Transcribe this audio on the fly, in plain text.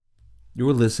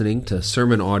You're listening to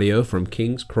sermon audio from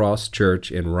King's Cross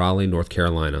Church in Raleigh, North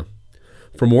Carolina.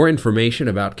 For more information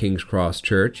about King's Cross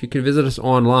Church, you can visit us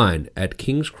online at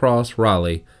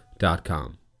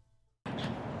kingscrossraleigh.com.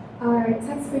 Our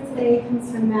text for today comes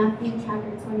from Matthew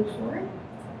chapter 24,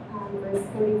 verse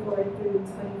 44 through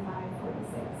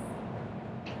 25:46.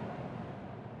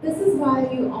 This is why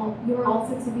you are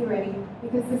also to be ready,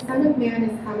 because the Son of Man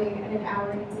is coming at an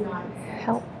hour you do not expect.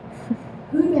 Help.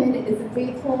 Who then is a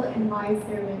faithful and wise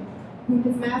servant, whom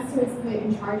his master has put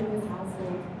in charge of his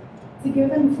household, to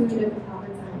give him food at the proper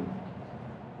time?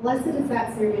 Blessed is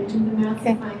that servant whom the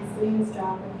master finds doing his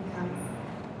job when he comes.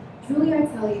 Truly I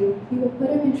tell you, he will put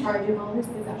him in charge of all his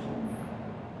possessions.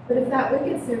 But if that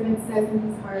wicked servant says in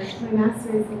his heart, my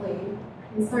master is delayed,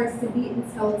 and starts to beat his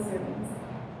fellow servants,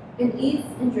 and eats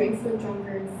and drinks with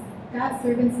drunkards, that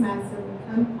servant's master will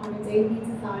come on a day he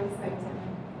does not expect him,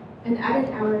 and at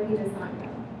an hour he does not know.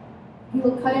 He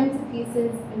will cut him to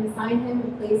pieces and assign him a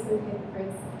place with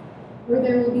hypocrites, where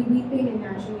there will be weeping and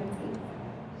gnashing of teeth.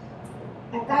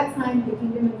 At that time the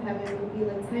kingdom of heaven will be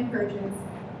like 10 virgins,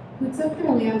 who took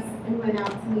their lamps and went out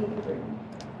to meet the groom.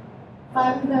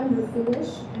 5 of them were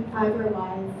foolish, and 5 were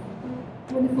wise.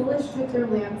 When the foolish took their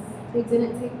lamps, they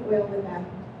didn't take oil with them,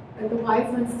 but the wise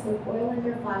ones took oil in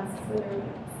their flasks for their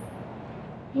lamps.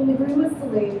 When the groom was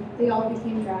delayed, they all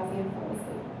became drowsy and fell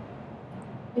asleep.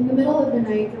 In the middle of the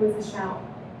night there was a shout,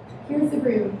 "Here's the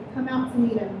groom, come out to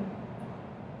meet him."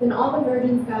 Then all the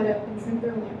virgins got up and trimmed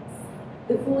their lamps.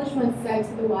 The foolish ones said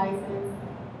to the wise ones,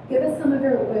 "Give us some of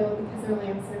your oil, because our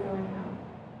lamps are going out."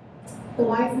 The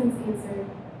wise ones answered,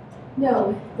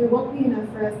 "No, there won't be enough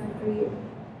for us and for you.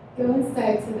 Go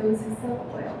instead to those who sell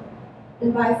oil,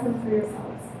 and buy some for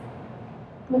yourselves."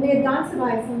 When they had gone to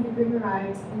buy some, the groom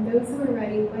arrived, and those who were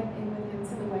ready went in with him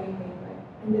to the wedding banquet,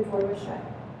 and the door was shut.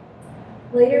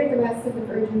 Later the rest of the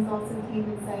virgins also came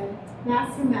and said,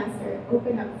 "Master, Master,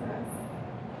 open up for us."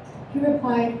 He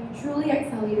replied, "Truly I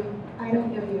tell you, I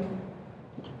don't know you.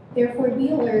 Therefore be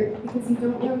alert, because you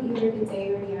don't know either the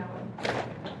day or the hour.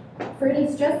 For it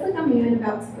is just like a man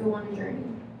about to go on a journey.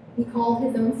 He called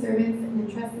his own servants and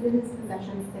entrusted his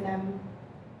possessions to them.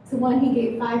 To one he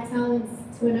gave 5 talents,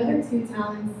 to another 2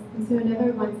 talents, and to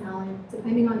another 1 talent,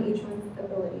 depending on each one's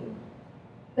ability.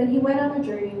 Then he went on a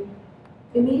journey.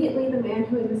 Immediately the man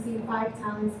who had received 5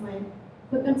 talents went,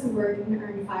 put them to work, and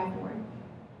earned 5 more.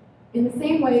 In the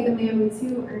same way the man with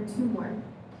 2 earned 2 more.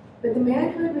 But the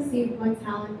man who had received 1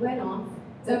 talent went off,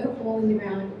 dug a hole in the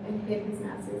ground, and hid his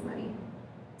master's money.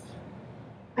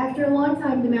 After a long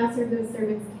time the master of those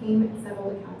servants came and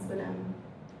settled accounts with them.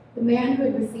 The man who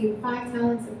had received 5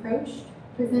 talents approached,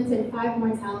 presented 5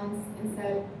 more talents, and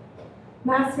said,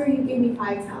 "Master, you gave me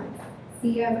 5 talents.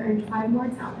 See, I've earned 5 more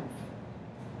talents."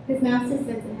 His master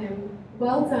said to him,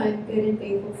 "Well done, good and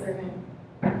faithful servant.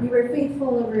 You were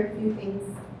faithful over a few things.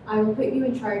 I will put you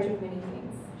in charge of many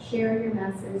things. Share your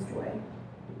master's joy."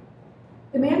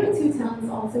 The man with 2 talents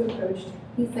also approached.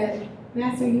 He said,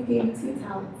 "Master, you gave me 2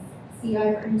 talents. See,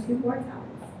 I've earned 2 more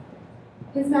talents."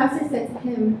 His master said to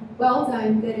him, "Well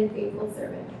done, good and faithful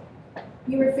servant.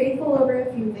 You were faithful over a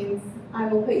few things. I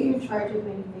will put you in charge of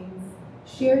many things.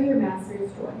 Share your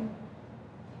master's joy."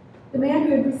 The man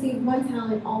who had received 1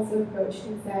 talent also approached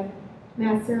and said,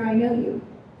 "Master, I know you.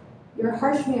 You're a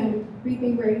harsh man,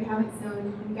 reaping where you haven't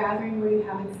sown and gathering where you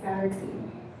haven't scattered seed.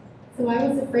 So I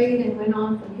was afraid and went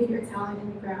off and hid your talent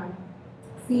in the ground.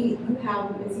 See, you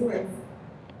have what is yours."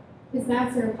 His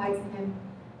master replied to him,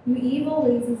 "You evil,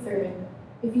 lazy servant.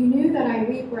 If you knew that I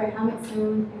reap where I haven't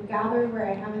sown and gather where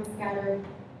I haven't scattered,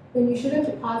 then you should have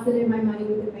deposited my money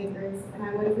with the bankers, and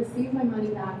I would have received my money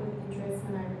back with interest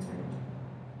when I returned.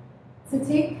 So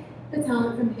take the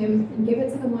talent from him and give it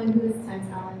to the one who has 10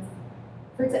 talents.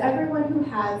 For to everyone who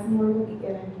has, more will be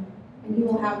given, and he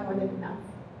will have more than enough.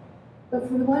 But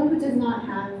from the one who does not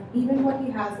have, even what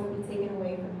he has will be taken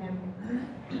away from him.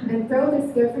 And throw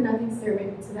this good-for-nothing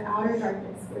servant into the outer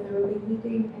darkness, where there will be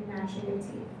weeping and gnashing of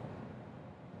teeth.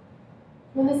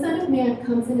 When the Son of Man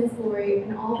comes in his glory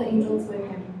and all the angels with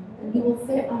him, then he will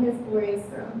sit on his glorious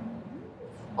throne.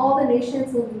 All the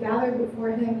nations will be gathered before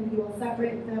him, and he will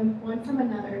separate them one from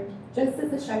another, just as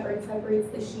the shepherd separates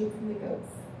the sheep from the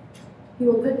goats. He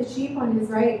will put the sheep on his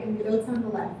right and the goats on the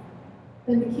left.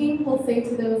 Then the king will say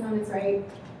to those on his right,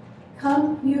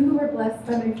 "Come, you who are blessed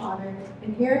by my Father,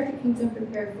 inherit the kingdom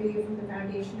prepared for you from the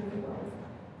foundation of the world.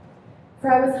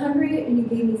 For I was hungry, and you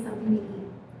gave me something to eat.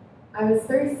 I was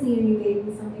thirsty, and you gave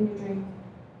me something to drink.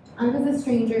 I was a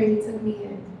stranger, and you took me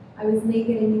in. I was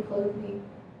naked, and you clothed me.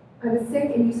 I was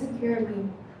sick, and you took care of me.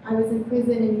 I was in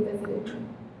prison, and you visited me."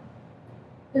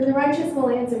 Then the righteous will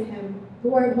answer him,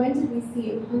 "Lord, when did we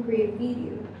see you hungry and feed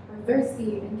you, or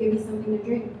thirsty and give you something to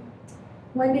drink?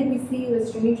 When did we see you a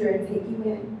stranger and take you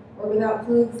in, or without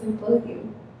clothes and clothe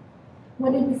you?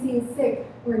 When did we see you sick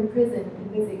or in prison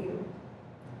and visit you?"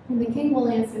 And the king will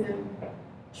answer them,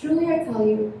 "Truly I tell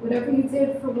you, whatever you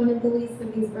did for one of the least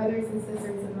of these brothers and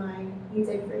sisters of mine, you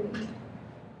did for me."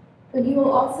 But he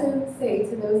will also say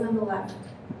to those on the left,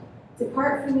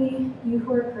 "Depart from me, you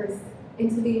who are cursed,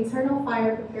 into the eternal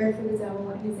fire prepared for the devil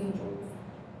and his angels.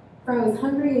 For I was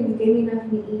hungry, and you gave me nothing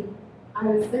to eat. I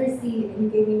was thirsty, and you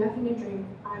gave me nothing to drink.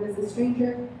 I was a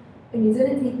stranger, and you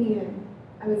didn't take me in.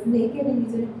 I was naked, and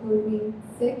you didn't clothe me,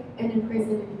 sick and in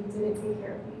prison, and you didn't take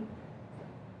care of me."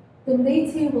 Then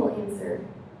they too will answer,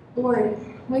 "Lord,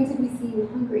 when did we see you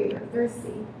hungry or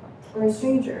thirsty, or a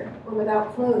stranger, or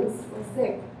without clothes, or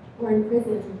sick, or in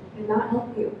prison, and not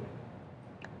help you?"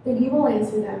 Then he will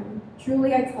answer them,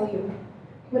 "Truly I tell you,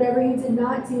 whatever you did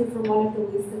not do for one of the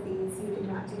least of these, you did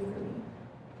not do for me."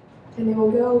 And they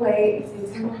will go away into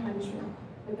eternal punishment,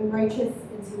 but the righteous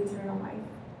into eternal life.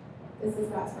 This is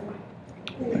God's word.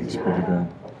 That's pretty good.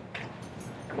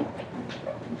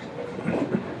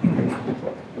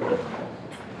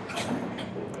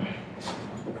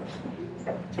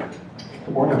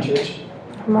 Good morning, church.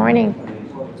 Good morning.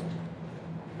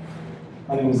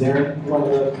 My name is Aaron. I'm one of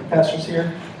the pastors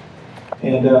here.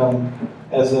 And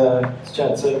as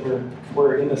Chad said,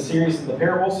 we're in the series of the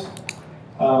parables.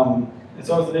 And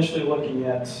so I was initially looking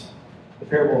at the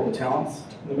parable of the talents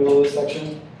in the middle of this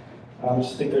section. I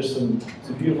just think there's some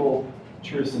beautiful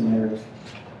truths in there.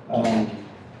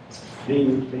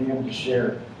 Being able to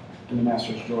share in the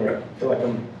Master's joy. I feel like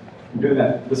I'm doing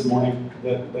that this morning,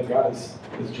 that God is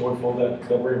joyful,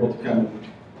 that we're able to come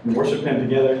and worship Him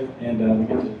together, and I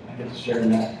get to share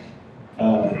in that.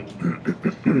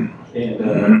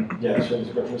 Share the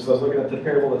scripture. So I was looking at the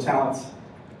parable of the talents,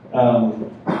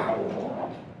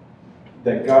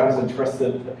 that God has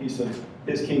entrusted a piece of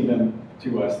His kingdom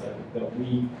to us, that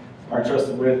we are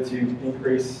entrusted with to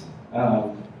increase.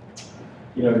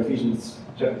 Ephesians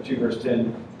chapter 2, verse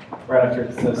 10, right after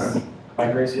it says,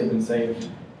 "By grace you have been saved."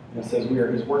 And it says, "We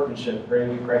are His workmanship,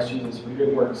 created in Christ Jesus for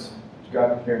good works, which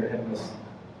God prepared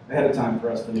ahead of time for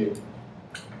us to do."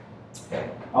 I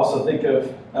also think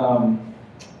of the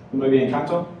movie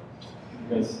Encanto.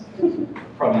 You guys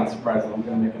probably not surprised that I'm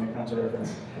going to make an Encanto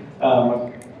reference.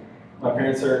 My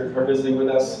parents are visiting with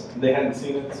us. They hadn't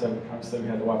seen it, so obviously we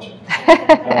had to watch it.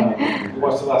 We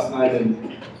watched it last night,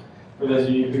 and for those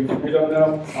of you who don't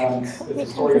know, it's a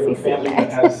story of a family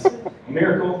that has a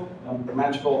miracle, a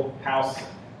magical house,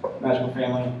 magical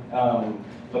family,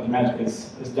 but the magic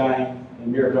is dying,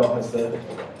 and Mirabelle has the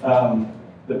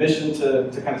mission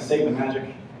to kind of save the magic,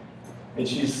 and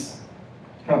she's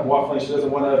kind of waffling. She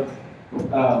doesn't want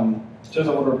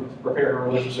to repair her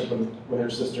relationship with her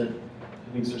sister.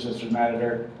 She thinks her sister's mad at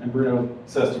her, and Bruno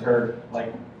says to her,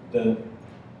 like, the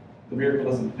miracle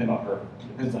doesn't depend on her, it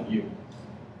depends on you.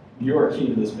 You are key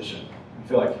to this mission. I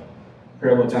feel like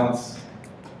Parable of Talents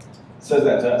says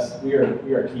that to us. We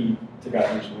are key to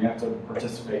God's mission. We have to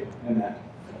participate in that.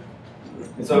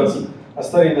 And so I was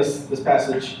studying this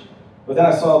passage, but then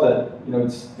I saw that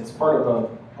it's part of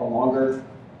a longer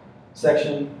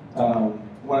section.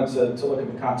 Wanted to look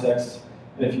at the context,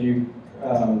 and if you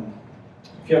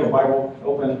have a Bible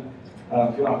open,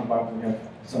 if you don't have a Bible, we have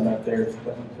some back there.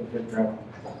 Definitely feel free to grab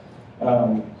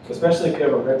one. Especially if you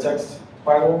have a red text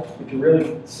Bible, you can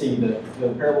really see the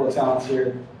Parable of Talents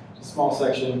here. It's a small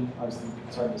section. Obviously,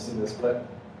 it's hard to see this, but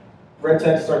red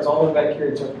text starts all the way back here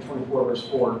in chapter 24, verse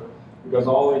 4. It goes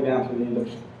all the way down to the end of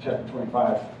chapter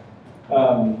 25.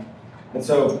 And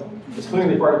so it's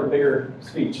clearly part of a bigger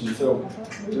speech. And so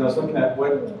I was looking at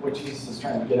what Jesus is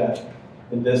trying to get at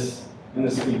in this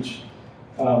speech.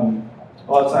 A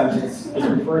lot of times it's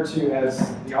referred to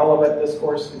as the Olivet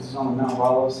Discourse because it's on the Mount of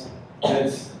Olives. And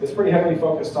it's pretty heavily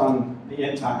focused on the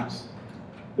end times.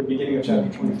 The beginning of chapter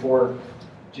 24,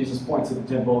 Jesus points at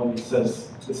the temple and he says,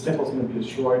 this temple is going to be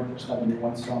destroyed. There's not going to be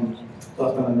one stone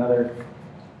left on another.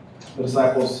 The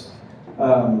disciples,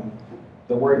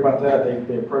 they're worried about that.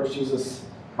 They approach Jesus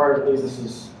privately. This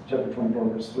is chapter 24,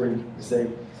 verse 3. They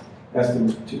ask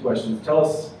him two questions. Tell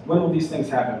us, when will these things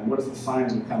happen? What is the sign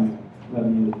of the coming of the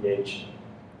end of the age?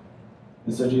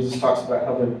 And so Jesus talks about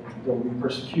how there will be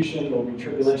persecution, there will be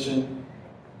tribulation.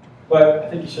 But I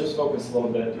think he shifts focus a little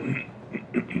bit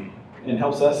and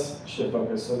helps us shift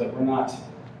focus so that we're not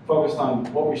focused on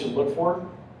what we should look for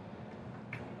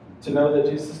to know that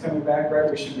Jesus is coming back,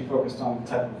 right? We should be focused on the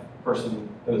type of person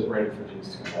that is ready for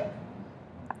Jesus to come back.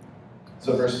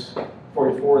 So verse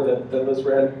 44 that Liz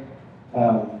read,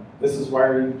 this is why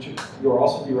you will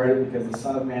also be ready because the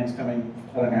Son of Man is coming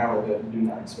at an hour that you do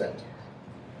not expect.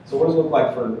 So what does it look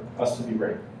like for us to be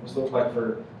ready? What does it look like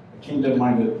for a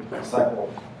kingdom-minded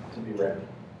disciple to be ready?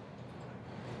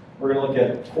 We're going to look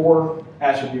at 4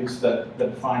 attributes that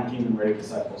define kingdom-ready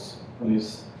disciples from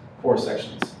these 4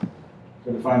 sections.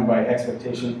 They're defined by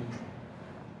expectation.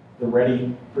 They're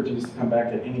ready for Jesus to come back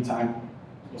at any time.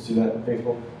 You'll see that in the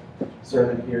faithful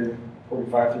servant here,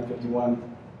 45 through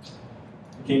 51.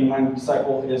 The kingdom-minded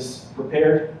disciple is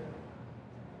prepared.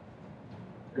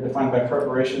 They're defined by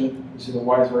preparation. You see the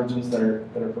wise virgins that are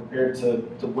prepared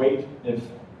to wait if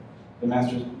the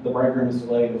bridegroom is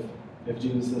delayed, if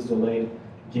Jesus is delayed.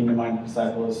 The kingdom-minded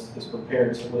disciple is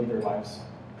prepared to live their lives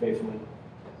faithfully.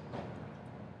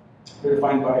 They're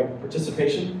defined by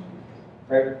participation,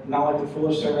 right? Not like the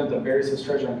foolish servant that buries his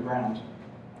treasure on the ground,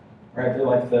 right? They're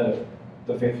like the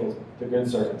faithful, the good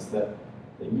servants that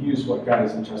use what God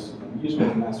has entrusted them, use what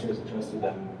the master has entrusted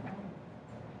them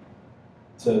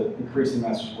to increase the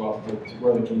master's wealth, to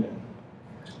grow the kingdom.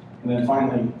 And then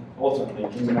finally, ultimately,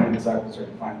 kingdom-minded disciples are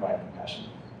defined by compassion.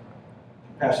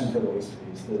 Compassion for the least of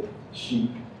these. The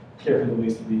sheep care for the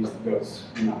least of these, the goats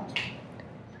do not.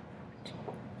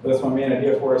 So that's my main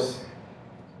idea for us.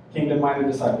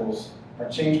 Kingdom-minded disciples are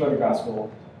changed by the gospel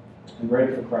and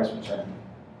ready for Christ's return,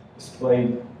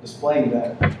 displaying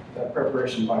that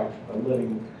preparation by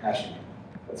living with compassion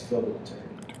that's filled with integrity.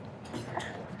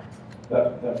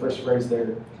 That first phrase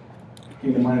there,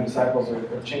 kingdom-minded disciples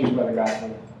are changed by the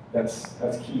gospel. That's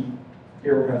key.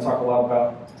 Here we're going to talk a lot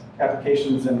about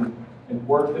applications and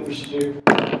work that we should do.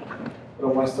 But I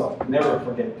want us to never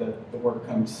forget that the work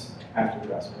comes after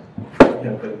the gospel. We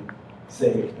have been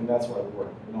saved, and that's why we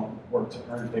work. We don't work to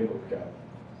earn favor with God.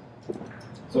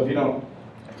 So if you don't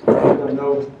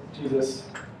know Jesus,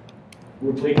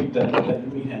 we plead that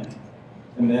you meet him,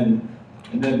 and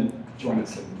then join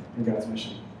us in God's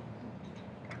mission.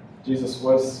 Jesus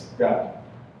was God.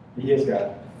 He is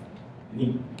God. And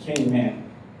he became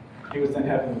man. He was in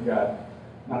heaven with God,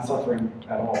 not suffering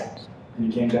at all.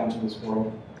 And he came down to this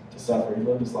world to suffer. He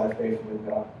lived his life faithfully with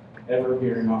God, ever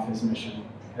veering off his mission,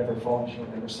 ever falling short,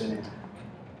 never sinning.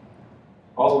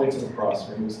 All the way to the cross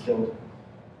where he was killed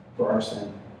for our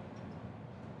sin.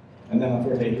 And then on the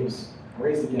 3rd day he was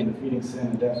raised again, defeating sin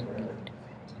and death forever.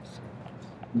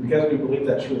 And because we believe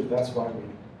that truth, that's why we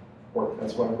work.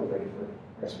 That's why we're ready for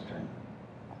Christ's return.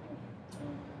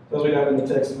 So as we dive into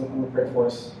the text, I'm going to pray for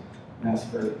us and ask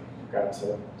for God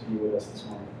to be with us this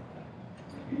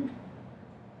morning.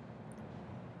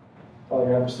 Father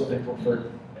God, we're so thankful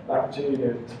for the opportunity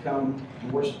to come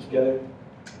and worship together.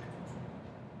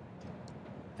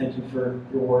 Thank you for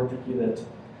your word. Thank you that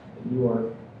you are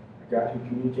a God who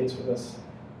communicates with us.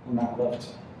 We're not left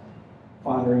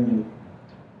pondering and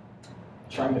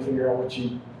trying to figure out what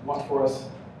you want for us.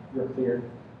 You're clear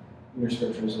in your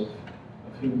scriptures of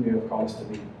who you have called us to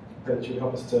be. I pray that you would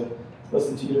help us to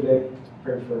listen to you today. I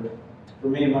pray for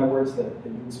me and my words that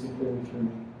you would speak clearly through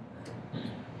me.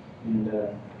 And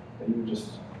that you would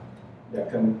just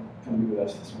come be with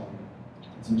us this morning.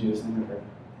 It's in Jesus' name I pray.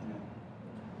 Amen.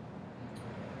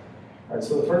 All right,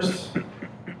 so the first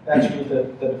attribute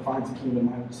that defines a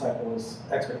kingdom-minded disciple is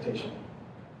expectation.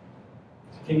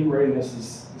 So kingdom readiness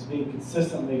is being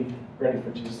consistently ready for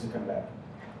Jesus to come back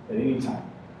at any time.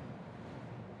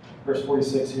 Verse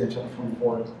 46 here, chapter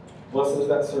 24. Blessed is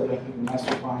that servant who the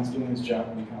master finds doing his job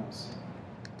when he comes.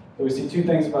 So we see 2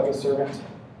 things about the servant.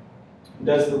 He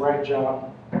does the right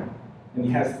job, and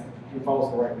he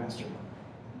follows the right master.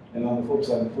 And on the flip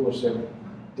side, the foolish servant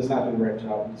does not do the right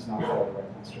job and does not follow the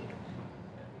right master.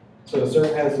 So the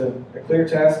servant has a clear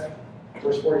task.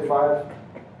 Verse 45, it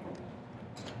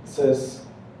says,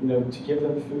 to give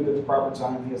them food at the proper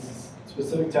time. He has a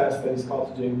specific task that he's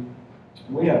called to do.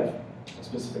 And we have a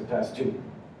specific task too.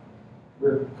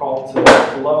 We're called to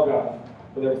love God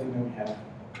with everything that we have.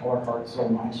 All our heart, soul,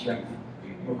 mind, strength.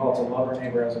 We're called to love our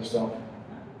neighbor as ourselves.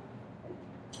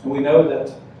 And we know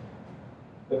that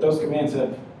those commands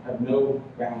have no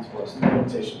bounds for us, no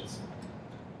limitations.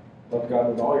 Love God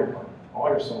with all your heart, all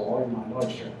your soul, all your mind, all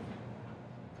your strength.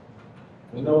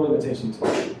 There's no limitations to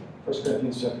it. 1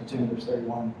 Corinthians chapter 10, verse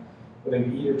 31. Whether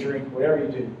you eat or drink, whatever you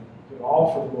do it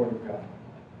all for the glory of God.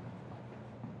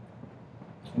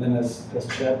 And then as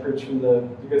Chad preached from the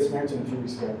Good Samaritan a few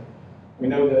weeks ago, we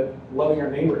know that loving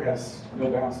our neighbor has no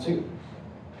bounds too.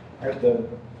 Right? The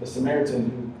Samaritan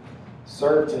who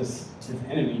served his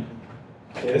enemy,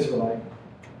 the Israelite,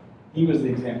 he was the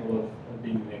example of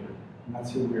being a neighbor. And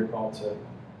that's who we are called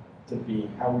to be,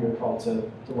 how we are called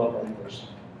to love our neighbors.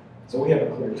 So we have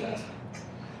a clear task.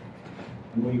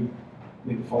 And we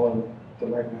need to follow the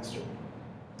right master.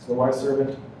 So the wise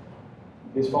servant,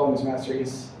 he's following his master,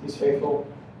 he's faithful.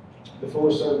 The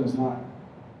foolish servant is not.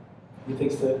 He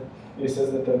thinks that he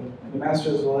says that the master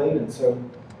is delayed, and so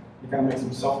he kind of makes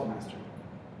himself the master.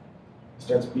 He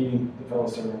starts beating the fellow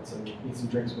servants and eats and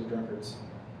drinks with drunkards.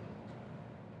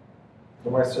 The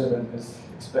wise servant is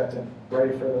expectant,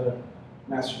 ready for the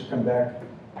master to come back.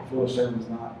 The foolish servant is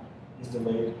not. He's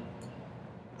delayed.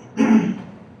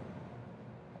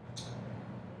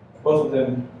 Both of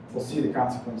them will see the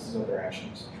consequences of their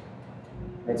actions.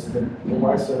 Right, so the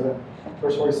wise servant,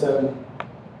 verse 47,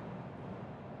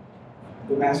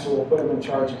 the master will put him in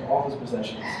charge of all his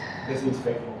possessions because he is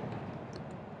faithful.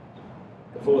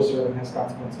 The foolish servant has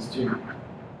consequences too.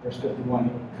 Verse 51, he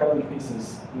will cut him in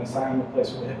pieces and assign him a place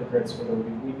for the hypocrites where there will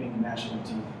be weeping and gnashing of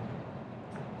teeth.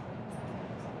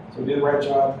 So we did the right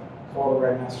job, follow the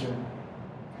right master.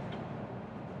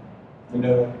 We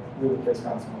know that we will face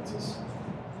consequences.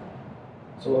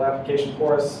 So the application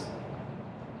for us,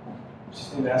 we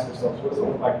just need to ask ourselves, what does it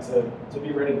look like to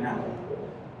be ready now?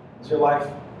 Is your life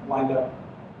lined up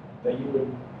that you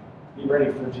would be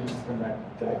ready for Jesus to come back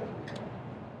today?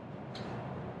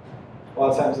 A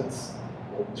lot of times it's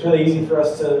really easy for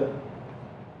us to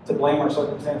blame our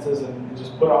circumstances and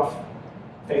just put off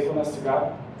faithfulness to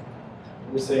God.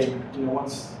 We say,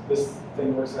 once this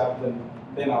thing works out,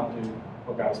 then I'll do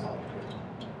what God's called me to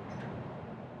do.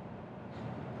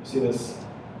 You see this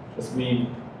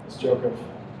meme, this joke of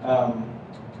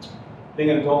being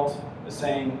an adult is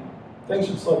saying things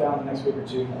should slow down the next week or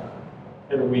two,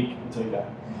 every week until you die.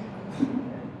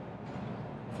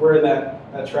 If we're in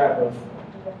that trap of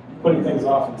putting things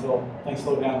off until things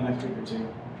slow down the next week or two,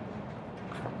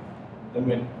 then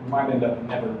we might end up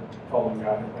never following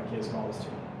God like He has called us to.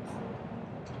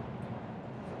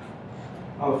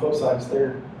 On the flip side,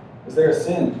 is there a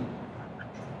sin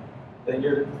that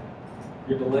you're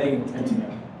delaying repenting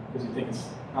of because you think it's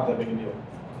not that big a deal? You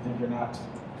think you're not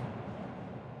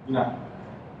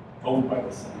owned by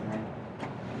this thing, right?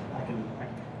 I can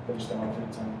finish that off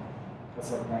anytime.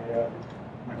 That's like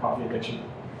my coffee addiction.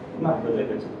 I'm not really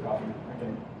addicted to coffee.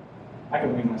 I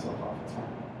can wean myself off. It's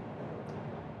fine.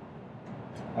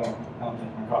 I don't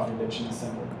think my coffee addiction is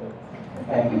simple, but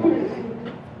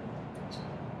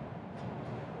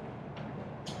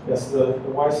yes, the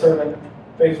wise servant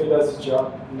faithfully does his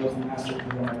job. He knows the master can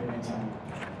come back at any time.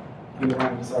 He the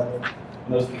disciple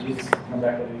knows that Jesus can come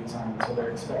back at any time, so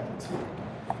they're expectant.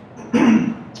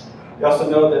 They also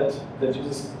know that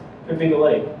Jesus could be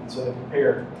delayed, and so they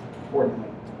prepare accordingly.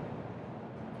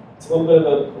 It's a little bit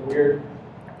of a weird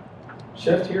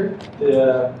shift here.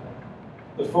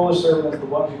 The foolish servant is the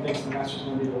one who thinks the master's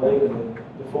going to be delayed, and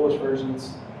the foolish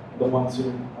virgins are the ones who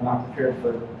are not prepared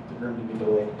for the groom to be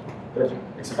delayed. They're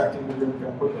expecting the groom to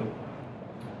come quickly.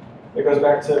 It goes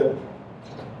back to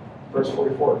verse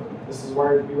 44. This is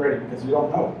where to be ready, because you don't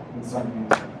know when the Son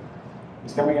comes.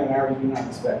 He's coming in an hour you do not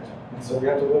expect. And so we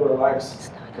have to live our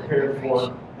lives prepared for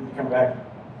him to come back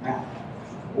now,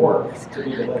 or to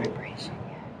be delayed.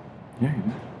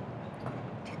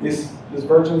 These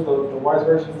virgins, the wise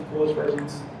virgins, the foolish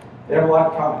virgins, they have a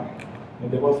lot in common.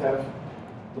 They both have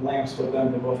the lamps with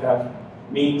them. They both have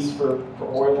means for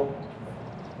oil.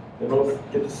 They both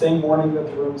get the same warning that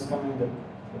the groom is coming. They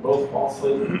both fall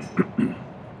asleep.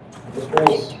 The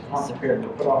fools aren't prepared to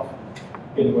put off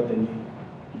getting what they need.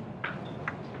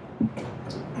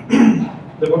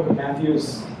 The book of Matthew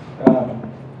is,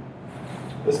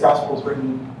 this gospel is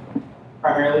written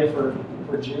primarily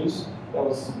for Jews. That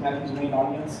was Matthew's main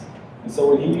audience. And so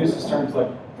when he uses terms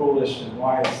like foolish and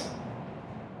wise,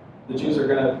 the Jews are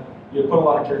going to put a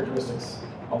lot of characteristics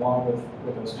along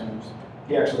with those terms.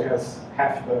 He actually has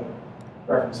half the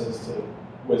references to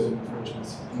wisdom and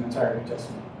foolishness in the entire New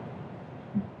Testament.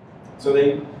 So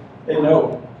they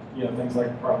know things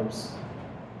like Proverbs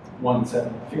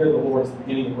 1:7. Fear of the Lord is the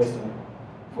beginning of wisdom.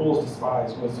 Fools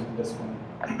despise wisdom and discipline.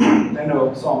 They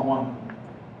know Psalm 1.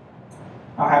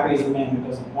 How happy is the man who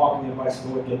doesn't walk in the advice of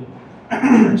the wicked,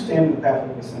 or stand in the path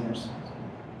of the sinners,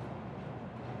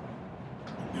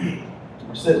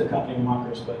 or sit in the company of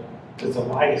mockers, but his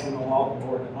delight is in the law of the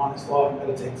Lord, and on his law he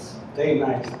meditates day and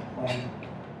night. Is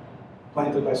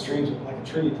planted by streams, like a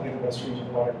tree planted by streams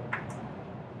of water.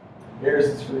 Bears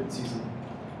its fruit in season.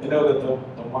 They know that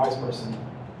the wise person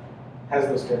has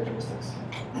those characteristics.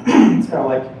 It's kind of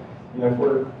like,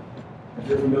 if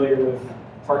you're familiar with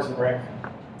Parks and Rec,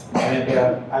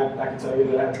 and I can tell you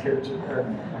that I have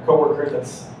a coworker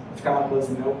that's kind of like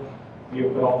Leslie Knope. You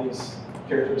put all these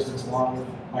characteristics along with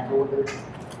my coworker.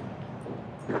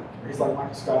 He's like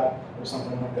Michael Scott or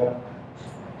something like that.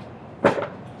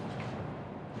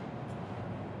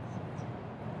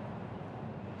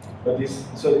 But these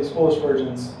foolish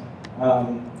virgins,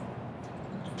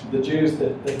 the Jews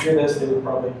that hear this, they would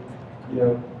probably,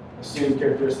 assume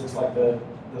characteristics like the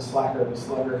slacker, the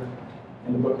slugger,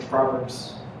 in the book of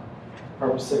Proverbs.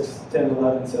 Proverbs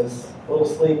 6:10-11 says, "A little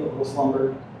sleep, a little slumber,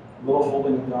 a little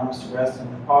folding of the arms to rest,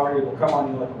 and poverty will come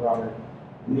on you like a robber,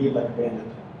 need like a bandit."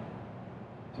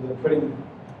 So they're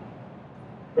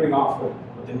putting off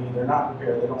what they need. They're not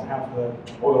prepared. They don't have the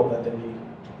oil that they need.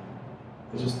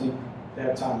 They just think they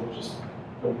have time. They're just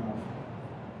putting off.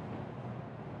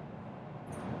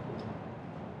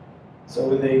 So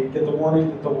when they get the warning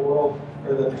that the oil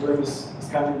or that the groom is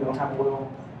coming, they don't have oil,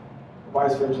 the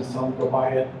wise virgins tell them to go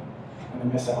buy it, and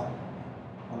they miss out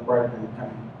on the bridegroom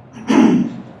coming.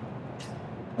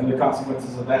 And the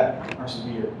consequences of that are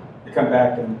severe. They come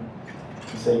back and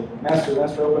say, Master,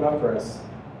 open up for us.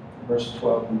 In verse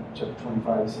 12 in chapter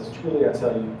 25, it says, "Truly I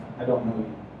tell you, I don't know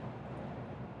you."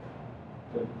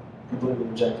 But completely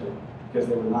rejected because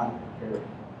they were not prepared.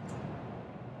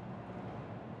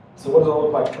 So what does it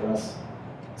look like for us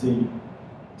to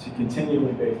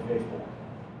continually be faithful?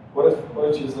 What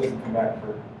if Jesus doesn't come back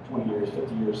for 20 years,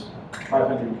 50 years,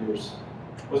 500 years?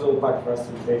 What does it look like for us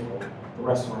to be faithful the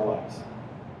rest of our lives?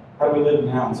 How do we live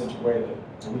now in such a way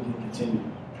that we can continue?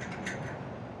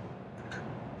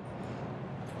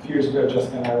 A few years ago,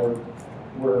 Jessica and I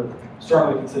were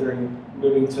strongly considering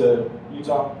moving to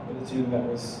Utah with a team that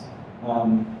was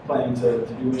planning to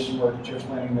do mission work and church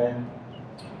planting there.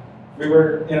 We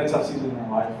were in a tough season in our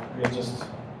life. We had just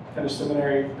finished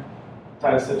seminary.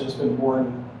 Titus had just been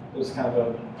born. It was kind of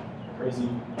a crazy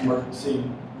emergency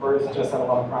birth. Just had a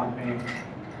lot of chronic pain.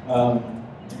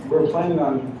 We were planning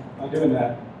on doing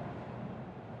that.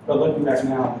 But looking back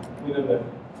now, we know that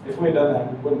if we had done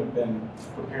that, we wouldn't have been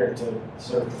prepared to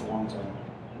serve for the long term.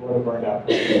 We would have burned out.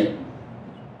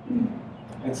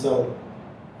 And so,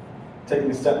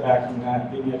 taking a step back from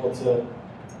that, being able to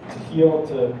heal,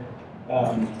 to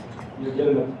get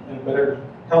in a better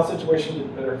health situation,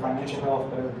 get better financial health,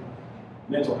 better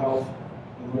mental health,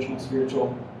 emotional,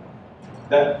 spiritual,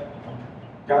 that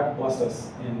God blessed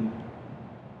us in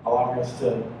allowing us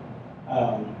to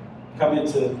come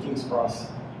into King's Cross,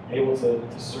 able to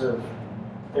serve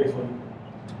faithfully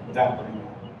without burning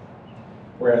out.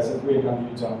 Whereas if we had gone to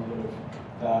Utah, we would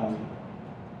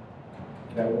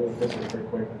have fizzled pretty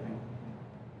quick, I think.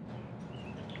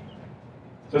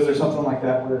 So is there something like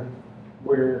that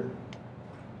where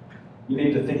you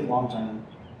need to think long term?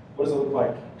 What does it look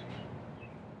like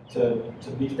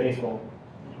to be faithful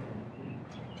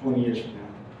 20 years from now,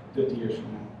 50 years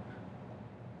from now?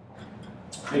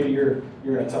 Maybe you're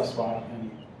in a tough spot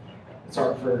and it's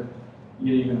hard for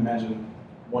you to even imagine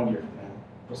 1 year from now.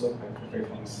 What does it look like for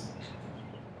faithfulness?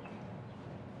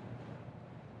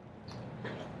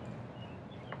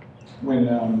 When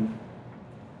I'm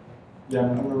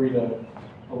going to read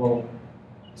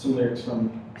some lyrics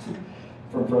from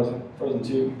Frozen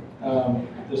 2.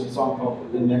 There's a song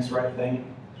called "The Next Right Thing."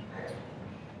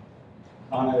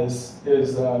 Anna is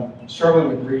struggling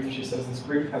with grief. She says, "This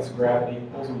grief has gravity,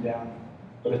 it pulls me down,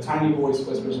 but a tiny voice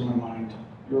whispers in my mind,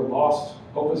 you are lost,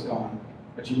 hope is gone,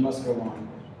 but you must go on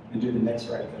and do the next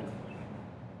right thing."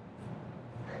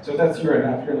 So if that's you right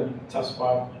now, if you're in a tough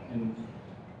spot and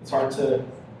it's hard to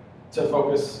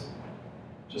focus,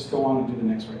 just go on and do the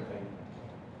next right thing.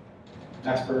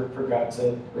 Ask for God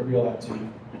to reveal that to you.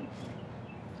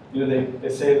 You know, they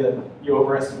say that you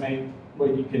overestimate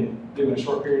what you can do in a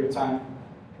short period of time,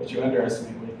 but you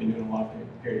underestimate what you can do in a long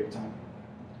period of time.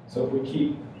 So if we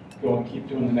keep going, keep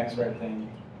doing the next right thing,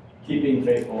 keep being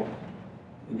faithful,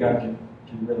 then God can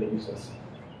really use us.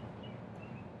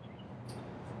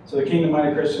 So the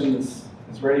kingdom-minded Christian is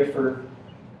ready for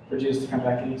Jesus to come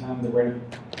back anytime. They're ready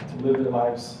to live their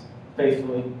lives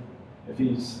faithfully if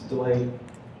he's delayed.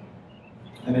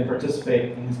 And they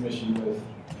participate in his mission with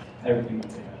everything that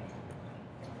they have.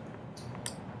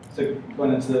 So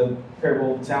going into the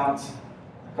parable of the talents,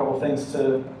 a couple things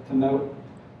to note.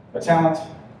 A talent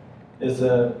is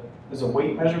a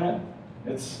weight measurement.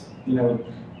 It's an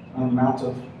amount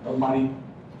of money.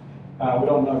 We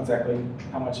don't know exactly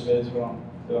how much it is. We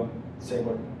don't say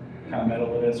what kind of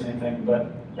metal it is or anything,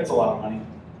 but it's a lot of money.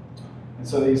 And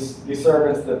so these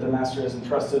servants that the master has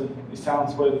entrusted these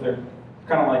talents with, they're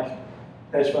kind of like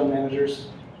hedge fund managers,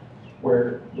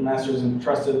 where the master has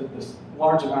entrusted this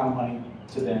large amount of money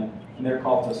to them, and they're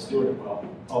called to steward it well,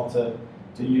 called to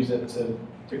use it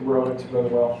to grow it, to grow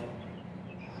the wealth.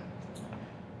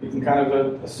 We can kind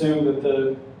of assume that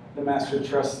the master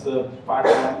trusts the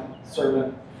 5-talent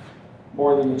servant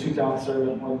more than the 2-talent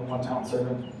servant, more than the 1-talent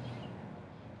servant.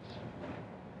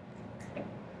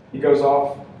 He goes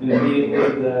off, and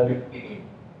immediately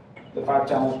the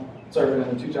 5-talent servant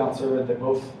and the 2-talent servant, they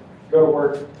both go to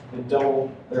work, they double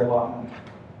their allotment.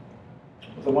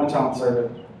 But the 1-talent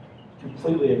servant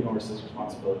completely ignores his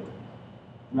responsibility.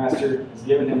 The master has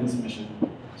given him this mission.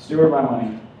 Steward my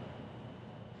money.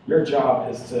 Your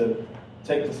job is to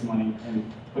take this money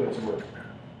and put it to work.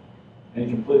 And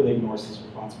he completely ignores his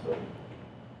responsibility.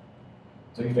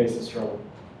 So he faces trouble.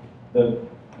 The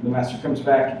master comes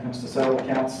back, he comes to settle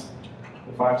accounts.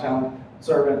 The 5-talent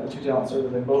servant, the 2-talent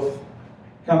servant, they both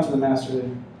come to the master.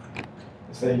 They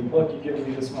say, look, you've given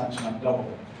me this much and I've doubled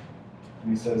it.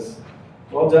 And he says,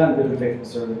 well done, good and faithful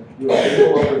servant. You are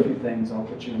faithful over a few things. I'll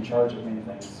put you in charge of many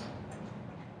things.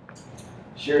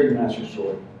 Share your master's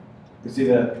joy. We see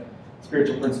the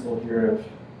spiritual principle here of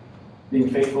being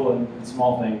faithful in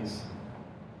small things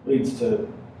leads to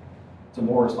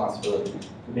more responsibility,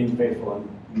 to being faithful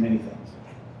in many things.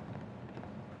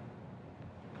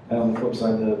 And on the flip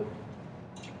side,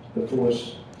 the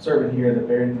foolish servant here that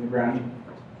buried in the ground,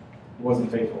 he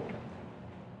wasn't faithful.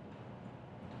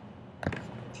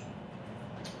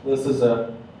 This is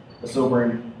a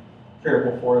sobering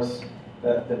parable for us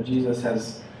that Jesus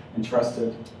has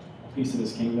entrusted a piece of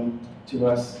his kingdom to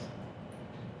us.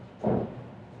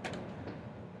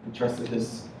 Entrusted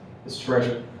his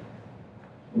treasure.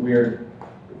 We're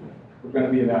going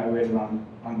to be evaluated on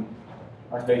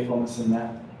our faithfulness in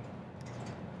that.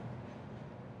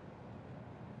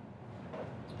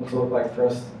 What's it look like for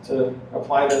us to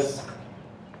apply this?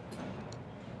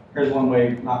 Here's one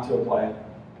way not to apply it.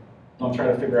 Don't try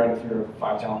to figure out if you're a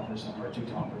 5-talent person or a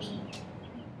 2-talent person.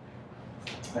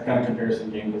 That kind of comparison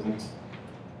game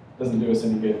doesn't do us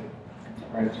any good.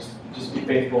 Right? Just be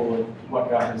faithful with what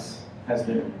God has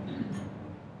given.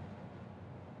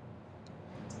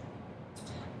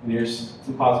 And here's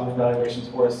some positive evaluations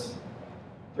for us.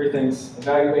 3 things: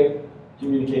 evaluate,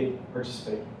 communicate,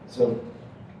 participate. So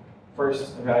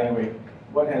first, evaluate.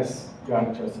 What has God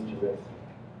entrusted you with?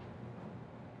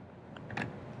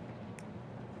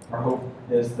 Our hope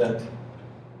is that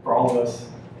for all of us,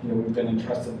 we've been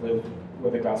entrusted with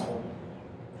the gospel,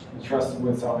 entrusted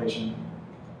with salvation.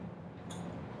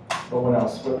 But what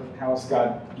else? How has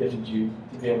God gifted you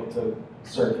to be able to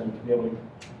serve Him, to be able to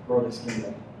grow His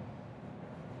kingdom?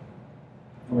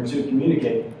 Number 2,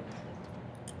 communicate.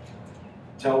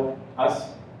 Tell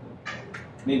us.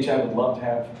 Me and Chad would love to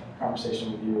have a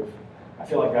conversation with you. I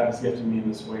feel like God has gifted me in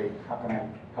this way. How can I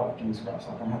help King's Cross?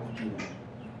 How can I help the kingdom?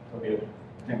 It'll be a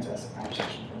fantastic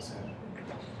conversation for us to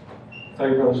have. Tell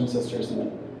your brothers and sisters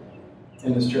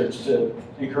in this church to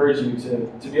encourage you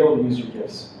to be able to use your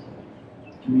gifts.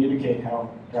 Communicate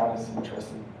how God has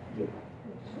entrusted you.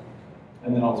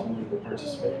 And then ultimately to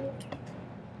participate.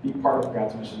 Be part of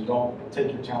God's mission. Don't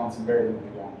take your talents and bury them in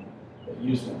the ground, but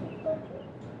use them.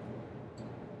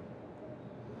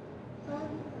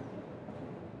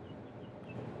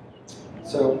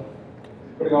 So,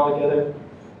 putting it all together,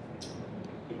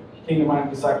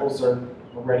 kingdom-minded disciples are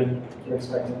ready. They're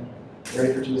expecting. They're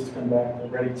ready for Jesus to come back. They're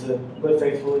ready to live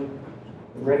faithfully.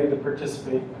 They're ready to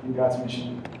participate in God's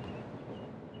mission.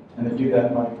 And they do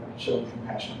that by showing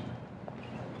compassion.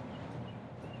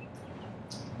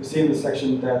 We see in this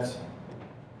section called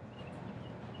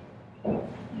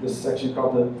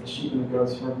the sheep and the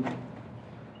goats, from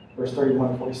verse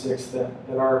 31 to 46, that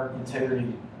our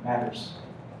integrity matters.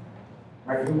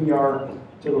 Right? Who we are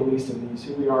to the least of these,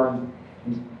 who we are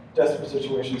in desperate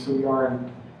situations, who we are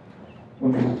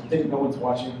when we think no one's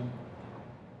watching,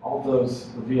 all of those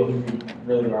reveal who we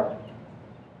really are.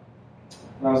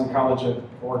 When I was in college,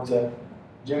 I worked at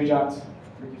Jimmy John's,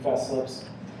 Freaky Fast Slips.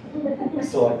 I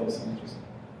still like those sandwiches.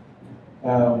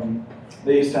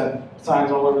 They used to have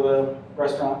signs all over the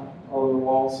restaurant, all over the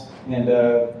walls, and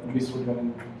we'd be sweeping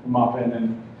and mopping,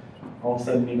 and all of a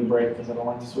sudden need a break because I don't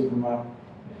like to sweep them up.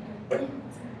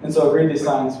 And so I read these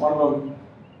signs. One of them,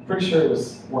 I'm pretty sure it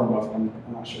was Warren Buffett, I'm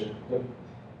not sure, but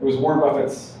it was Warren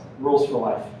Buffett's rules for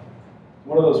life.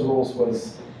 One of those rules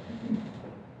was,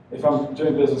 if I'm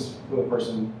doing business with a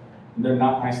person and they're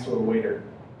not nice to a waiter,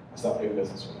 I stop doing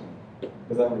business with them,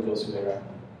 because that reveals who they are.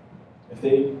 If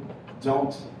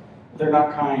they're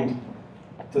not kind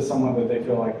to someone that they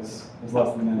feel like is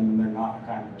less than them, then they're not a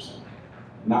kind person,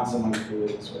 not someone to do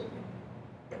business with.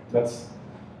 That's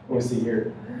what we see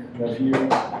here. If you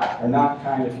are not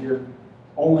kind, if you're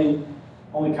only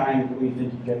kind when you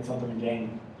think you get something to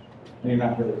gain, then you're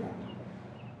not really kind.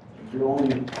 If you're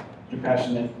only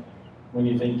compassionate when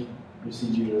you think you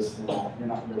see Jesus, then you're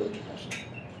not really compassionate.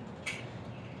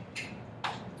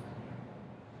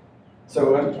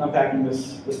 So unpacking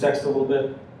this text a little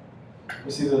bit,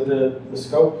 we see that the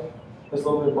scope is a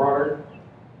little bit broader.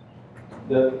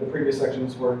 The previous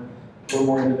sections were a little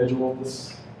more individual.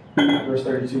 This verse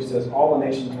 32 says, all the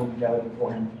nations will be gathered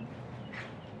before him.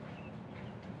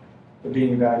 They're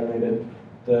being evaluated.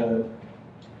 The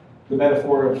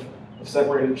metaphor of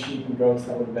separating sheep and goats,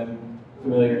 that would have been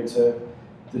familiar to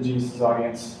Jesus'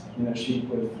 audience. Sheep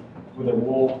with their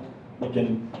wool, they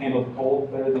can handle the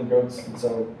cold better than goats, and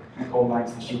so on cold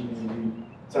nights the sheep need to be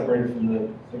separated from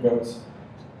the goats.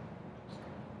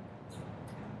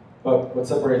 But what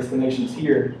separates the nations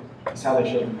here is how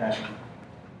they show compassion.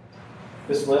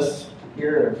 This list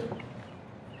here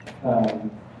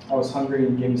of I was hungry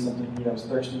and you gave me something to eat, I was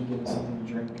thirsty and you gave me something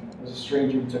to drink, I was a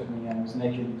stranger and you took me in, I was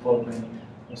naked and you clothed me,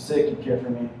 I was sick and you cared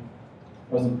for me,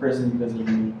 I was in prison and you visited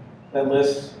me. That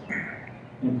list,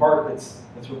 in part, it's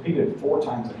repeated 4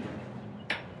 times a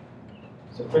year.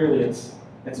 So clearly it's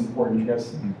important. You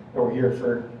guys that were here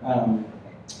for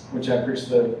when Chad preached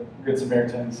the Good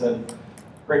Samaritan and said,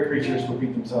 great preachers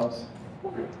repeat themselves.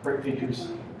 Great teachers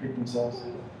repeat themselves.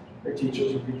 Great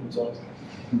teachers repeat themselves.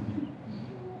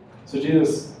 So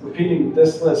Jesus repeating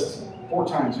this list 4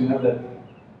 times, we know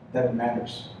that it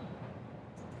matters.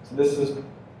 So this is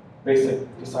basic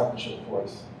discipleship for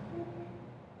us.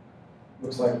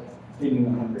 Looks like feeding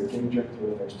the hungry, giving drink to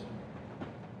the thirsty.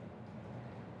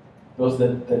 Those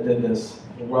that did this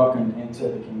were welcomed into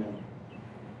the kingdom.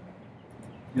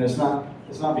 And it's not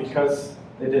because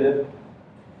they did it,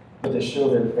 but they show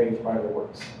their faith by their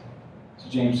works. So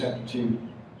James chapter 2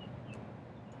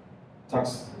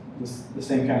 talks the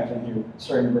same kind of thing here,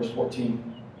 starting in verse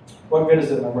 14. What good is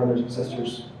it, my brothers and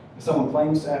sisters, if someone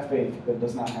claims to have faith but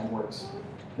does not have works?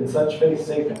 Did such faith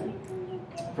save him?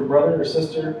 If a brother or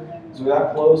sister is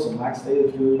without clothes and lacks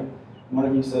daily food, and one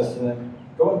of you says to them,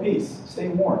 go in peace, stay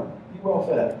warm, be well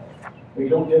fed, but you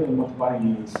don't give them what the body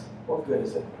needs, what good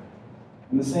is it?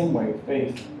 In the same way,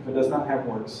 faith, if it does not have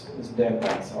works, is dead by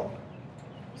itself.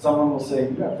 Someone will say,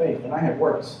 you have faith, and I have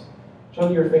works. Show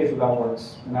me your faith without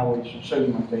works, and I will show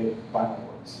you my faith by my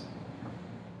works.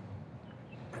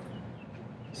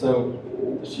 So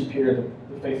the sheep here,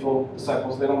 the faithful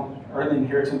disciples, they don't earn the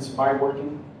inheritance by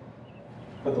working,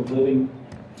 but the living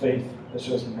faith that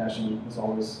shows compassion is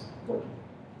always working.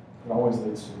 It always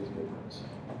leads to these good works.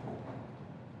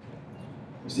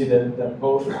 We see that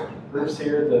both groups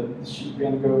here, the sheep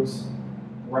and the goats,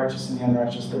 the righteous and the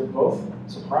unrighteous, they're both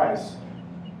surprised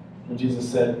when Jesus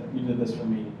said, you did this for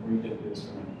me, or you didn't do this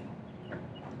for me.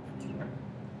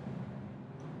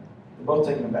 They're both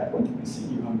taken aback. When did we see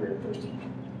you hungry or thirsty?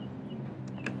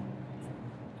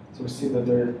 So we see that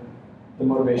the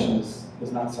motivation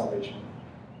is not salvation.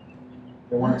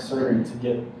 They weren't serving to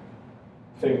get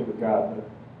favor with God, but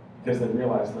because they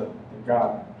realized that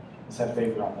God has had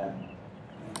favor on them.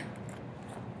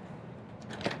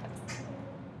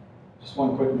 Just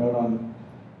one quick note on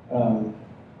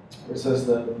where it says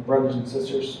the brothers and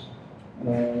sisters.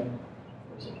 Where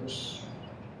is it?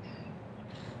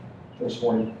 Verse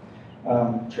 40.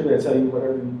 Truly I tell you,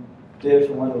 whatever you did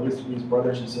for one of the least of these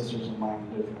brothers and sisters of mine,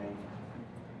 you did for me.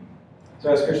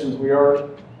 So as Christians, we are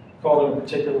called in a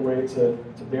particular way to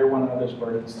bear one another's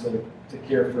burdens, to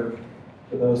care for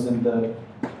those in the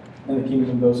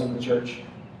kingdom, those in the church.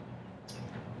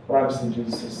 But obviously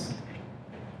Jesus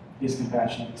he's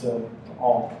compassionate to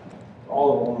all the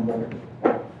vulnerable.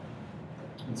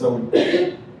 And so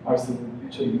we obviously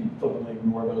should flippantly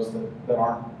ignore those that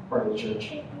aren't part of the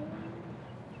church.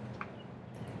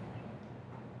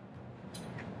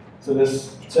 So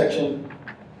this section,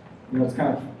 it's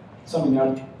kind of summing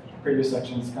up previous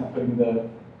sections, kind of putting the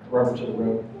rubber to the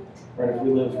road. Right? If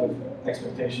we live with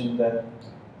expectation that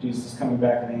Jesus is coming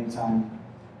back at any time,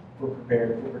 we're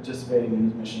prepared, we're participating in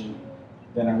his mission,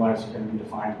 then our lives are going to be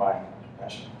defined by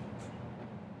compassion.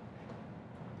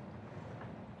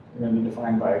 They're going to be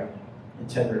defined by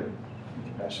integrity and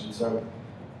compassion. So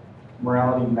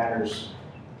morality matters.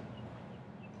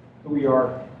 Who we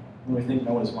are when we think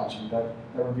no one is watching, that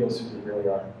reveals who we really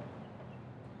are.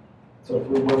 So if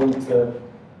we're willing to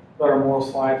let our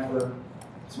morals slide for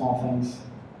small things,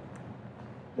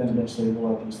 then eventually we'll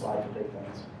let them slide for big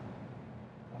things.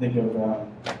 I think of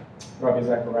Ravi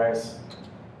Zacharias.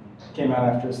 Came out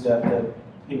after his death that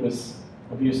he was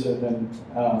abusive and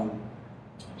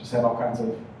just had all kinds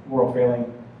of moral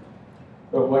failing.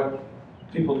 But what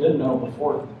people didn't know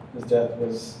before his death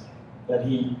was that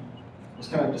he was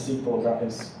kind of deceitful about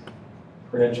his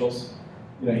credentials.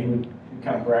 He would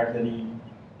kind of brag that he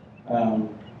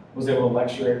was able to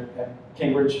lecture at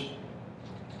Cambridge.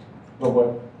 But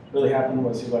what really happened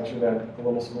was he lectured at the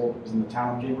little school that was in the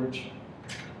town of Cambridge.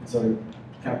 And so he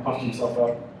kind of puffed himself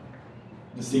up,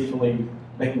 deceitfully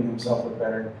making himself look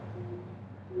better.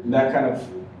 And that kind of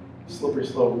slippery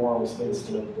slope morals leads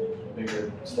to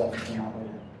bigger stuff that came out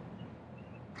later.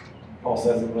 Paul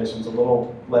says in Galatians, a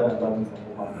little leaven leavens the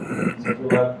whole lump. So if we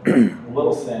let a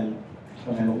little sin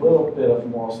come in, a little bit of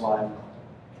moral slide,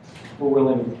 if we're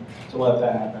willing to let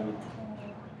that happen,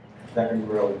 that can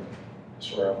really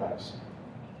destroy our lives.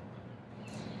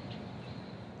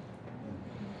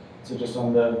 So just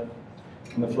on the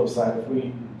flip side, if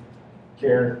we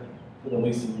care for the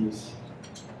least of these,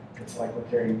 it's like we're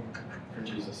caring for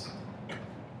Jesus.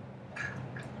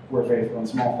 We're faithful in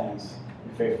small things.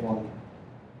 We're faithful and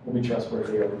we'll be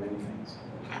trustworthy over many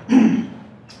things.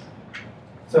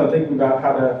 So thinking about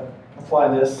how to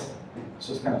apply this, let's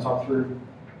just kind of talk through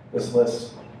this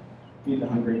list. Feed the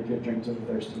hungry, give drink to the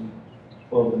thirsty,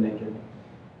 clothe the naked,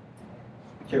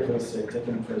 care for the sick, take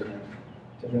in the prisoner,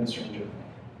 take in the stranger.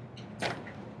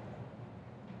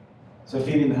 So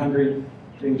feeding the hungry,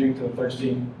 giving drink to the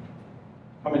thirsty.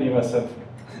 How many of us have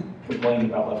complained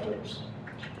about leftovers?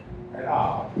 Right?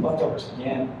 Leftovers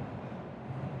again.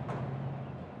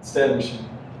 Instead, we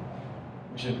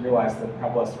should realize that how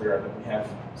blessed we are that we have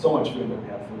so much food, that we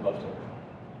have food left over.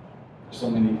 There's so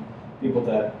many people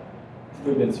that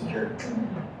food insecure,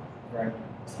 right?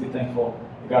 Let's be thankful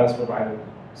that God has provided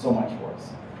so much for us.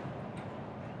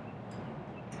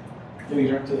 Giving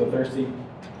drink to the thirsty,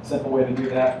 simple way to do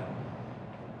that.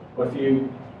 But if you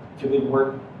leave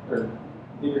work or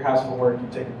leave your house for work, you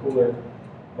take a cooler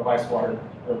of ice water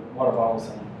or water bottles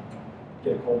and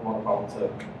get a cold water bottle to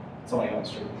somebody on the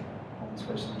street, homeless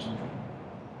person or something.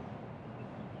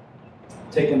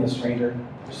 Take in the stranger.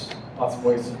 There's lots of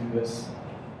ways to do this.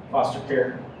 Foster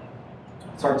care.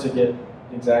 It's hard to get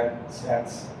exact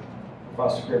stats for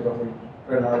foster care, but we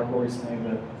read an article recently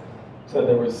that said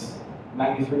there was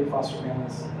 93 foster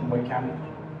families in Wake County,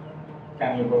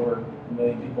 county of over 1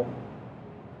 million people.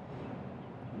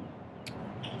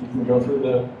 You can go through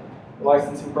the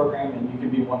licensing program and you can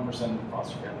be 1% of the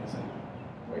foster families in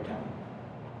Wake County.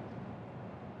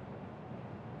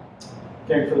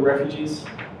 Caring for the refugees.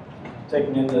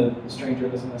 Taking in the stranger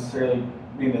doesn't necessarily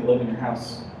mean they live in your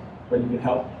house, but you can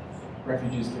help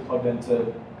refugees get plugged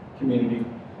into community,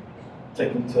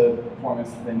 take them to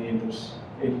appointments that they need. There's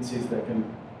agencies that can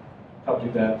help do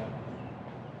that.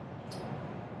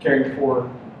 Caring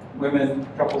for women,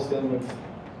 couples dealing with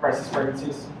crisis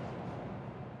pregnancies.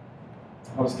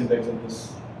 I was convicted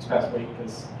this past week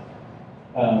because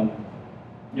I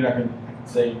can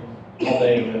say all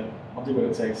day that I'll do what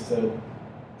it takes to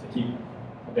keep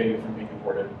a baby from being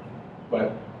aborted,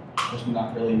 but there's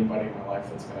not really anybody in my life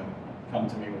that's going to come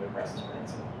to me with a crisis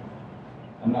pregnancy.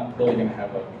 I'm not really going to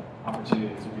have an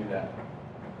opportunity to do that.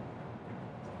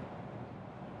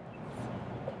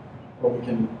 But we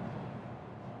can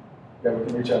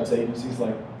reach out to agencies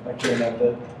like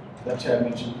CareNet that Chad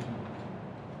mentioned.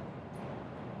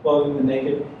 Clothing the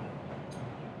naked.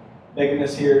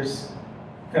 Nakedness here is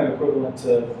kind of equivalent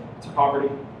to poverty.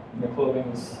 Clothing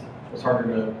was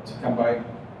harder to come by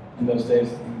in those days.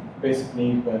 Basic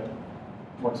need, but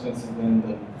more expensive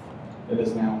than it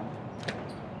is now.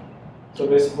 So a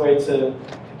basic way to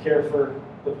care for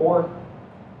the poor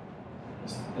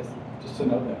is just to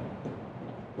know them.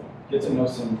 Get to know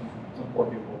some poor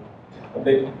people. A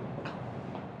big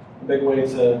way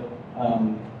to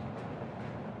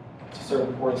serve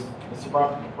the poor is to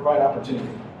provide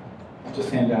opportunity, not just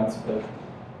handouts, but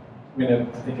I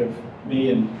think of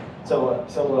me and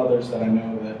several others that I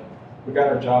know that we got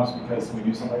our jobs because we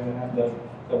knew somebody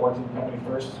that worked in the company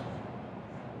first.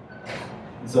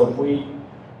 And so if we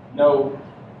know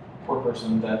a poor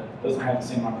person that doesn't have the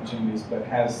same opportunities but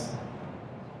has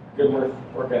good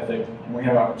work ethic, and we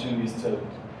have opportunities to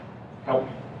help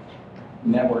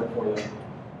network for them,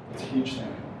 it's a huge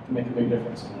thing to make a big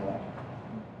difference in their life.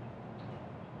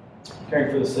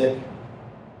 Caring for the sick,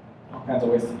 all kinds of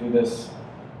ways to do this.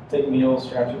 Take meals,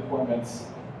 drive to appointments.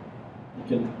 You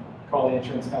can call the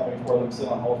insurance company for them, sit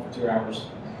on hold for 2 hours,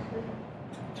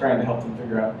 trying to help them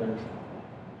figure out their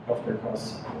healthcare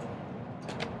costs.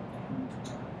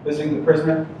 Visiting the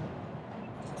prisoner.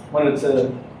 Wanted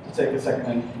to take a second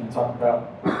and talk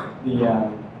about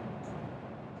the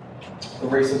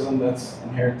racism that's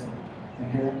inherent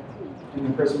in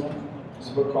imprisonment. There's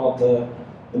a book called The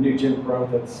New Jim Crow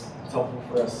that's helpful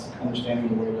for us understanding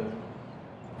the way that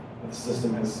the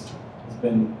system has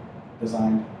been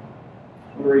designed.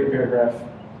 I'm going to read a paragraph,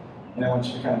 and I want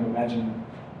you to kind of imagine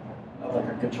like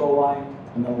a control line,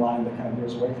 and then a line that kind of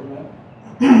veers away from it.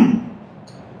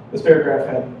 This paragraph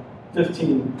had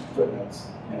 15 footnotes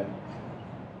in it,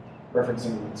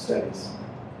 referencing studies.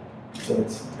 So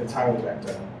it's highly backed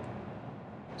up.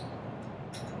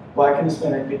 Black and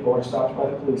Hispanic people are stopped by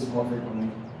the police more frequently,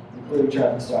 including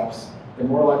traffic stops. They're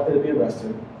more likely to be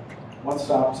arrested. Once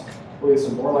stopped, police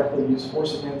are more likely to use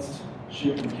force against,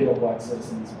 shoot, and kill black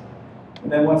citizens.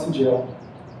 And then once in jail,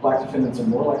 black defendants are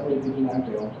more likely to be denied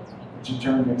bail, which in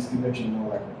turn makes conviction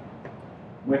more likely.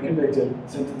 When convicted,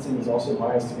 sentencing is also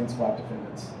biased against black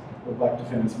defendants, with black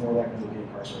defendants more likely to be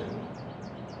incarcerated.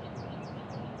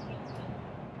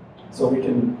 So we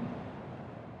can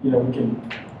a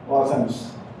lot of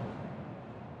times,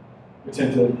 we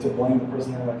tend to blame the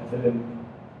prisoner, like if they didn't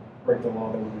break the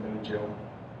law, they wouldn't have been in jail.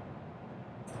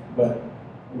 But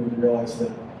we need to realize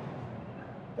that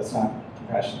that's not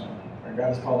compassionate. Our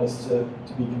God has called us to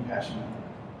be compassionate.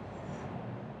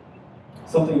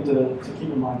 Something to keep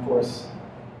in mind for us,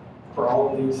 for all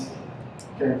of these,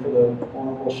 caring for the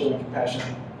vulnerable, showing compassion,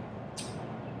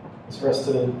 is for us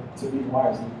to be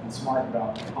wise and smart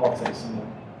about politics and the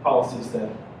policies that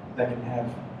can have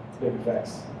big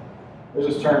effects. There's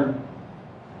this term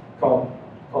called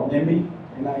NIMBY,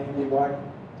 N-I-M-B-Y,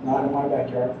 not in my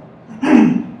backyard,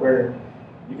 where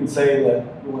you can say that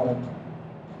you want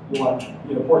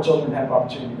poor children to have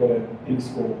opportunity to go to any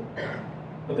school,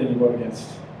 but then you vote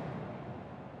against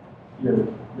your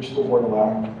school board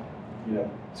allowing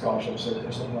scholarships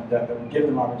or something like that would give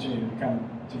them opportunity to come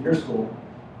to your school,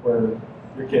 where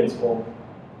your kids will,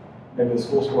 maybe the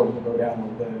school scores will go down a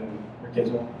little bit and your kids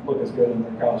won't look as good in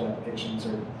their college applications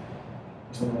or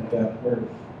something like that, where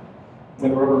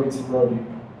when the rubber meets the road, you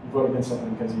vote against something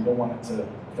because you don't want it to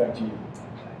affect you.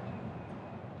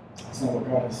 That's not what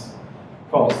God has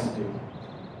called us to do.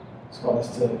 He's called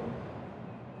us to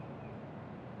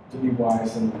be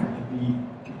wise and be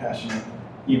compassionate,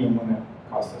 even when it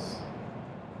costs us.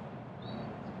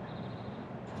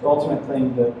 The ultimate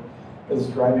thing that is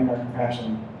driving our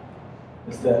compassion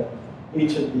is that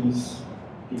each of these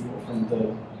people, from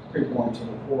the preborn to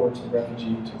the poor, to the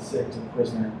refugee, to the sick, to the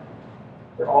prisoner,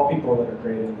 they're all people that are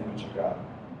created in the image of God.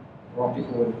 They're all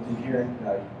people with inherent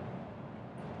value.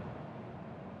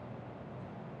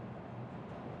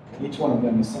 Each one of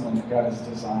them is someone that God has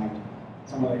designed,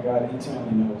 someone that God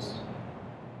intimately knows.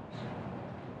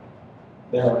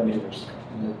 They're our neighbors,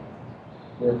 and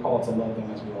we're called to love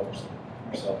them as we love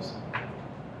ourselves.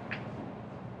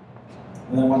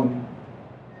 And then one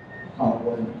final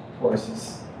word for us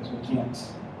is we can't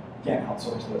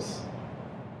outsource this.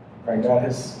 Right? God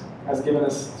has given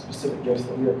us specific gifts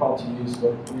that we are called to use,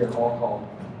 but we are all called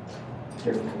to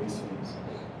care for the least of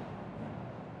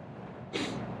these.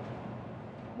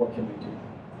 What can we do?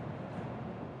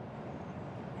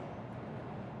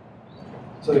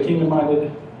 So the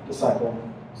kingdom-minded disciple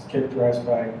is characterized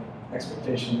by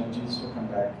expectation that Jesus will come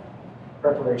back,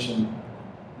 preparation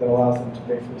that allows them to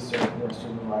faithfully serve the rest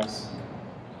of their lives,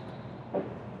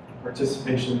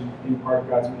 participation, being part of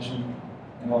God's mission,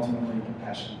 and ultimately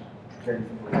compassion, caring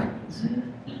for the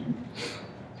least.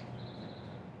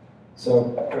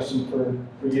 So, a question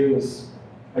for you is,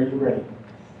 are you ready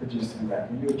for Jesus to come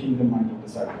back? Are you a kingdom-minded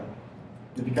disciple?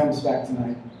 If he comes back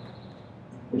tonight,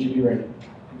 would you be ready?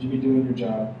 Would you be doing your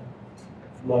job,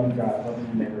 loving God, loving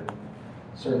your neighbor,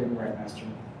 serving the right master?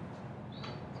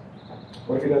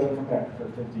 What if he doesn't come back for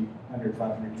 50, 100,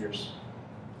 500 years?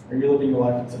 Are you living your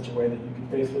life in such a way that you can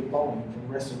faithfully follow him for the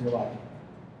rest of your life?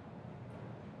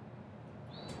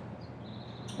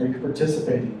 Are you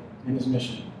participating in his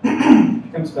mission? If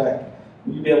he comes back,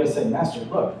 will you be able to say, Master,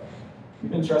 look,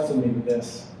 you've entrusted me with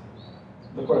this.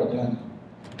 Look what I've done.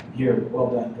 Here, well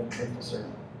done, good and faithful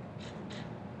servant.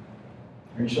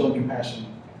 Are you showing compassion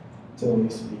to the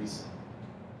least of these?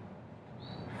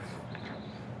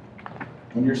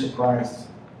 When you're surprised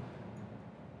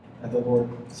at the Lord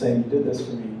saying, you did this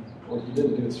for me, or you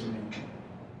didn't do this for me,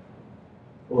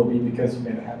 will it be because you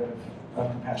made a habit of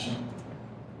compassion,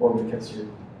 or because you're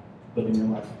living your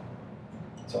life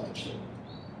selfishly?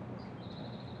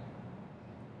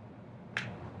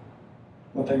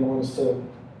 One thing I want us to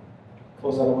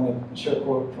close out, I want to share a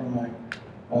quote from my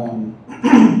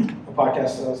a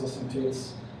podcast that I was listening to.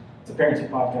 It's a parenting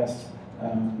podcast.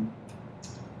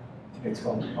 I think it's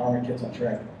called Arming Kids on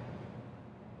Track.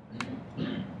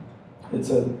 It's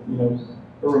it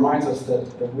reminds us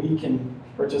that we can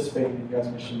participate in God's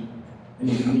mission in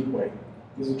a unique way.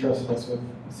 He's entrusted us with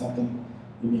something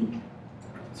unique.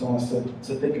 So I want us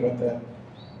to think about that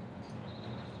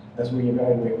as we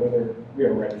evaluate whether we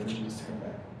are ready for Jesus to come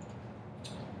back.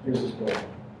 Here's his quote.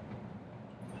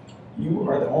 You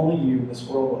are the only you this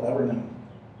world will ever know.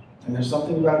 And there's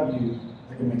something about you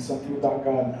that can make something about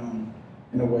God known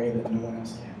in a way that no one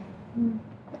else can.